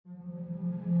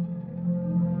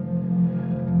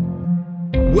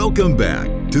Welcome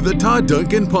back to the Todd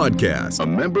Duncan Podcast, a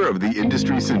member of the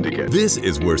Industry Syndicate. This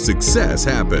is where success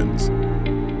happens.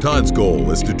 Todd's goal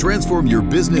is to transform your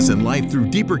business and life through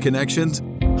deeper connections,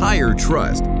 higher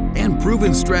trust, and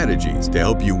proven strategies to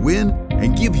help you win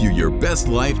and give you your best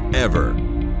life ever.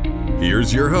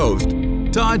 Here's your host,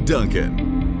 Todd Duncan.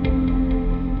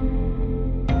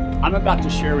 I'm about to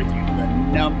share with you the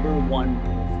number one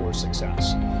rule for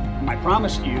success. My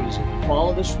promise to you is if you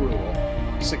follow this rule,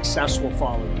 success will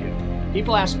follow you.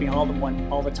 People ask me all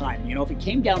the time, if it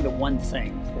came down to one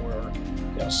thing for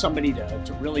somebody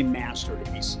to really master,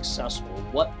 to be successful,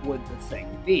 what would the thing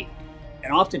be?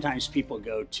 And oftentimes people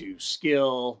go to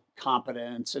skill,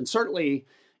 competence, and certainly,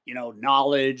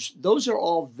 knowledge. Those are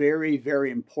all very,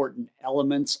 very important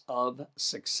elements of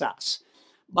success.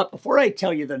 But before I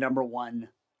tell you the number one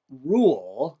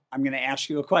rule, I'm going to ask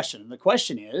you a question. And the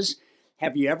question is,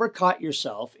 have you ever caught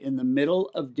yourself in the middle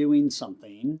of doing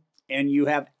something and you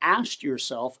have asked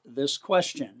yourself this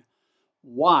question?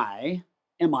 Why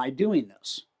am I doing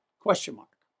this? Question mark.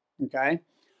 Okay.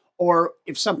 Or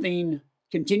if something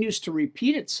continues to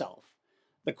repeat itself,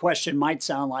 the question might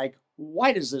sound like,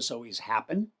 why does this always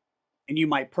happen? And you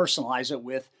might personalize it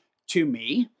with, to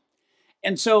me.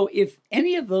 And so if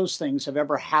any of those things have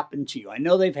ever happened to you, I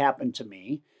know they've happened to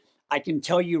me, I can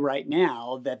tell you right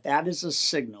now that that is a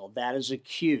signal, that is a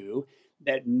cue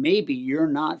that maybe you're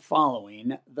not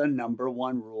following the number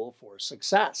one rule for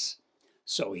success.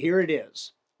 So here it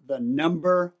is, the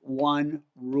number one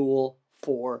rule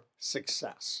for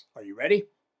success. Are you ready?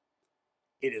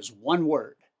 It is one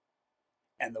word,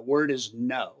 and the word is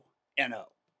no, N-O.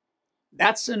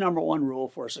 That's the number one rule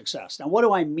for success. Now, what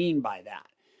do I mean by that?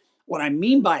 What I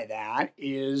mean by that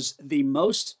is the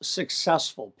most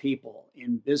successful people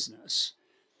in business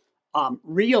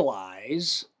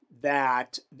realize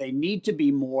that they need to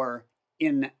be more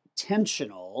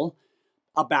intentional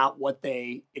about what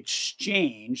they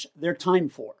exchange their time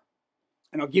for.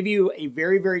 And I'll give you a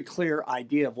very, very clear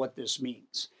idea of what this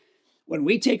means. When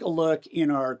we take a look in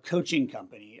our coaching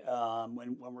company,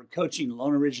 when we're coaching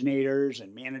loan originators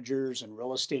and managers and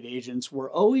real estate agents,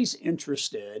 we're always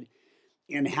interested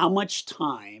in how much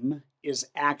time is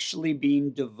actually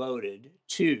being devoted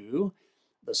to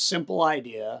the simple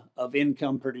idea of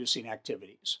income producing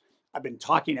activities. I've been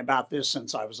talking about this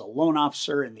since I was a loan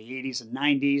officer in the 80s and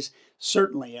 90s,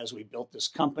 certainly as we built this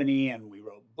company and we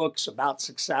wrote books about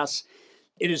success.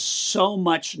 It is so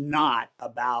much not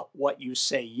about what you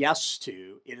say yes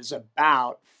to. It is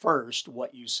about first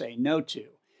what you say no to.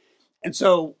 And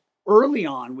so early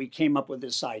on, we came up with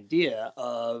this idea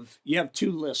of you have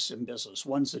two lists in business.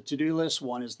 One's the to-do list,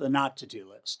 one is the not to-do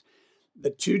list.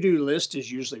 The to-do list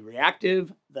is usually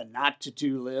reactive. The not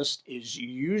to-do list is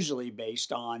usually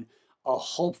based on a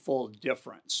hopeful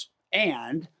difference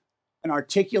and an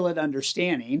articulate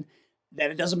understanding that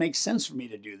it doesn't make sense for me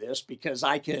to do this because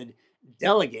I could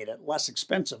delegate it less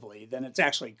expensively than it's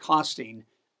actually costing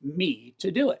me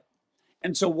to do it.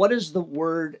 And so what does the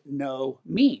word no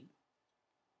mean?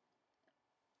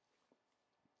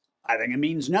 I think it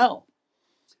means no.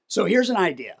 So here's an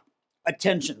idea.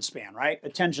 Attention span, right?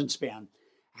 Attention span.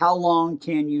 How long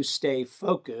can you stay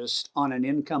focused on an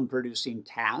income producing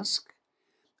task?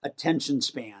 Attention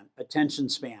span, attention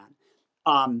span.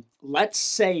 Let's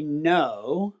say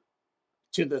no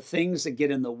to the things that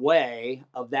get in the way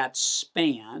of that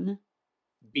span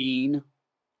being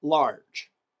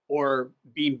large or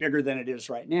being bigger than it is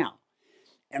right now.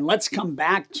 And let's come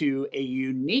back to a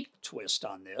unique twist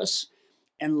on this,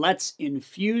 and let's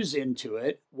infuse into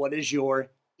it what is your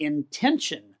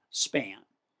intention span.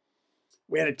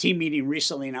 We had a team meeting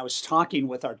recently, and I was talking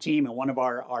with our team, and one of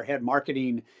our head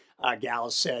marketing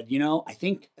gals said, I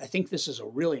think this is a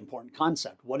really important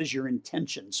concept. What is your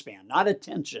intention span? Not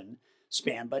attention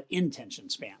span, but intention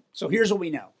span. So here's what we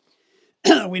know.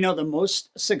 We know the most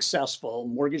successful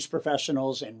mortgage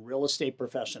professionals and real estate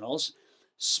professionals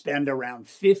spend around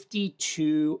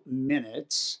 52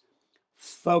 minutes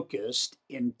focused,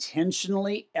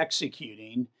 intentionally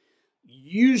executing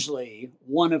usually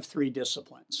one of three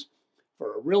disciplines.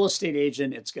 For a real estate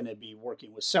agent, it's going to be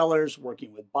working with sellers,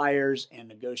 working with buyers, and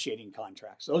negotiating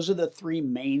contracts. Those are the three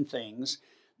main things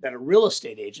that a real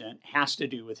estate agent has to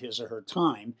do with his or her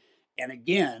time. And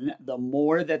again, the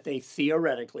more that they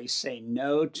theoretically say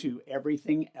no to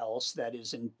everything else that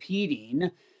is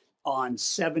impeding on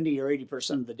 70 or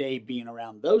 80% of the day being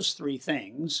around those three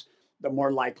things, the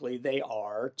more likely they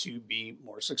are to be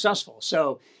more successful.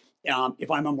 So if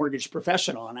I'm a mortgage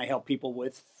professional and I help people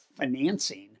with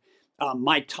financing,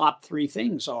 my top three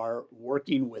things are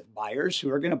working with buyers who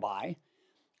are going to buy,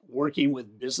 working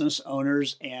with business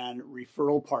owners and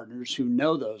referral partners who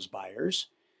know those buyers,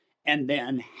 and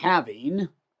then having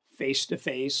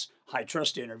face-to-face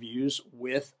high-trust interviews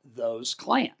with those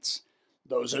clients.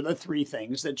 Those are the three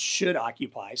things that should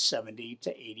occupy 70 to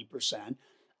 80%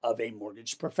 of a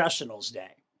mortgage professional's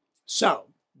day. So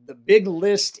the big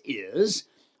list is,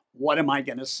 what am I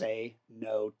going to say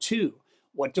no to?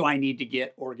 What do I need to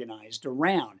get organized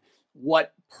around?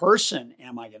 What person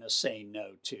am I going to say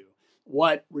no to?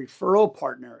 What referral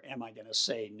partner am I going to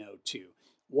say no to?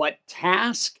 What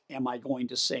task am I going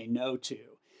to say no to?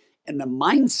 And the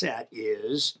mindset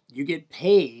is you get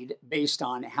paid based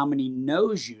on how many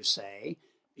no's you say,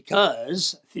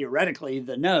 because theoretically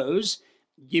the no's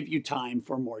give you time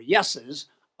for more yeses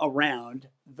around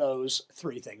those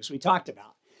three things we talked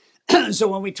about. So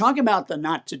when we talk about the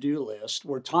not to-do list,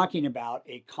 we're talking about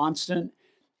a constant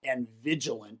and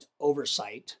vigilant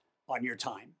oversight on your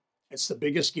time. It's the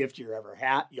biggest gift you'll ever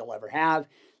have.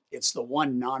 It's the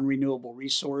one non-renewable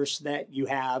resource that you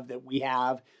have, that we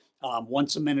have.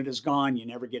 Once a minute is gone, you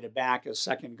never get it back. A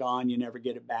second gone, you never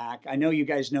get it back. I know you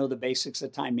guys know the basics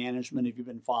of time management if you've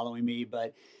been following me,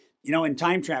 but in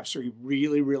Time Traps, we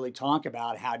really talk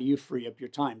about how do you free up your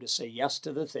time to say yes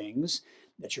to the things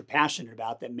that you're passionate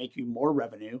about, that make you more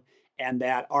revenue, and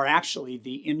that are actually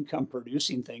the income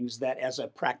producing things that as a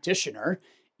practitioner,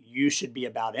 you should be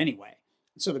about anyway.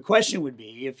 So the question would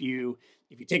be, if you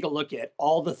take a look at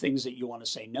all the things that you want to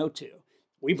say no to,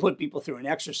 we put people through an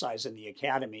exercise in the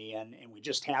academy, and we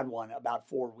just had one about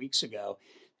 4 weeks ago.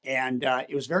 And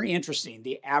it was very interesting.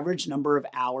 The average number of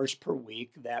hours per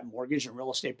week that mortgage and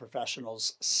real estate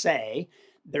professionals say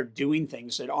they're doing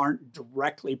things that aren't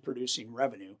directly producing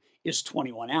revenue is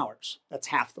 21 hours. That's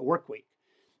half the work week.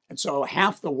 And so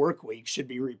half the work week should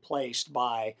be replaced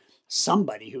by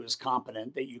somebody who is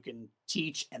competent that you can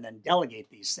teach and then delegate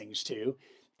these things to.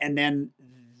 And then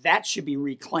that should be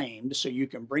reclaimed so you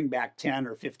can bring back 10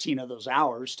 or 15 of those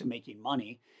hours to making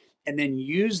money, and then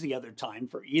use the other time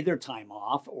for either time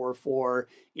off or for,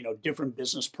 different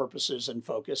business purposes and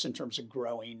focus in terms of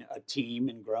growing a team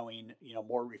and growing,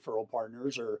 more referral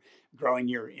partners, or growing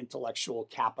your intellectual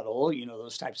capital,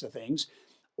 those types of things.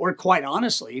 Or quite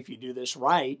honestly, if you do this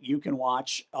right, you can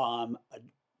watch a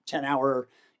 10-hour,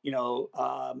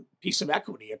 piece of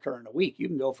equity occur in a week. You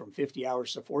can go from 50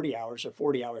 hours to 40 hours, or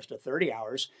 40 hours to 30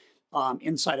 hours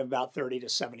inside of about 30 to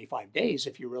 75 days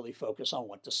if you really focus on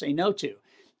what to say no to.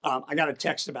 I got a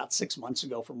text about 6 months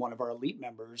ago from one of our elite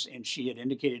members, and she had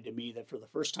indicated to me that for the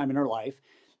first time in her life,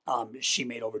 she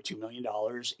made over $2 million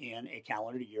in a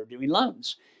calendar year doing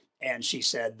loans. And she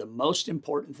said the most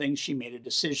important thing she made a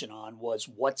decision on was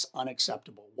what's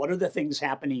unacceptable. What are the things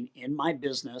happening in my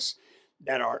business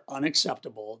that are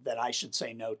unacceptable that I should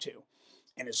say no to?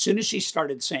 And as soon as she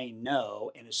started saying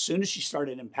no, and as soon as she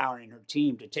started empowering her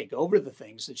team to take over the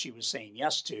things that she was saying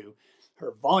yes to,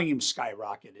 her volume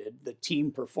skyrocketed, the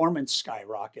team performance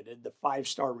skyrocketed, the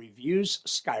 5-star reviews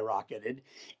skyrocketed,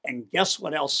 and guess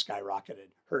what else skyrocketed?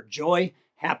 Her joy,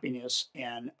 happiness,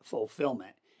 and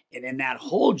fulfillment. And in that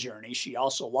whole journey, she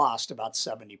also lost about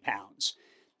 70 pounds.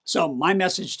 So my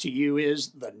message to you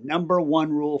is the number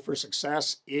one rule for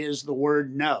success is the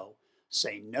word no.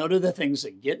 Say no to the things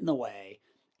that get in the way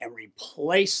and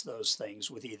replace those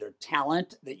things with either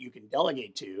talent that you can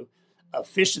delegate to,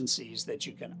 efficiencies that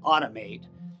you can automate,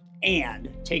 and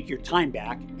take your time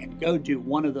back and go do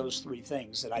one of those three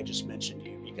things that I just mentioned to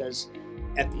you. Because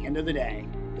at the end of the day,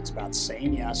 it's about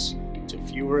saying yes to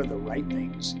fewer of the right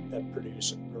things that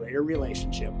produce greater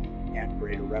relationship and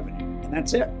greater revenue. And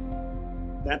that's it.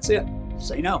 That's it.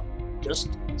 Say no. Just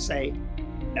say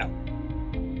no.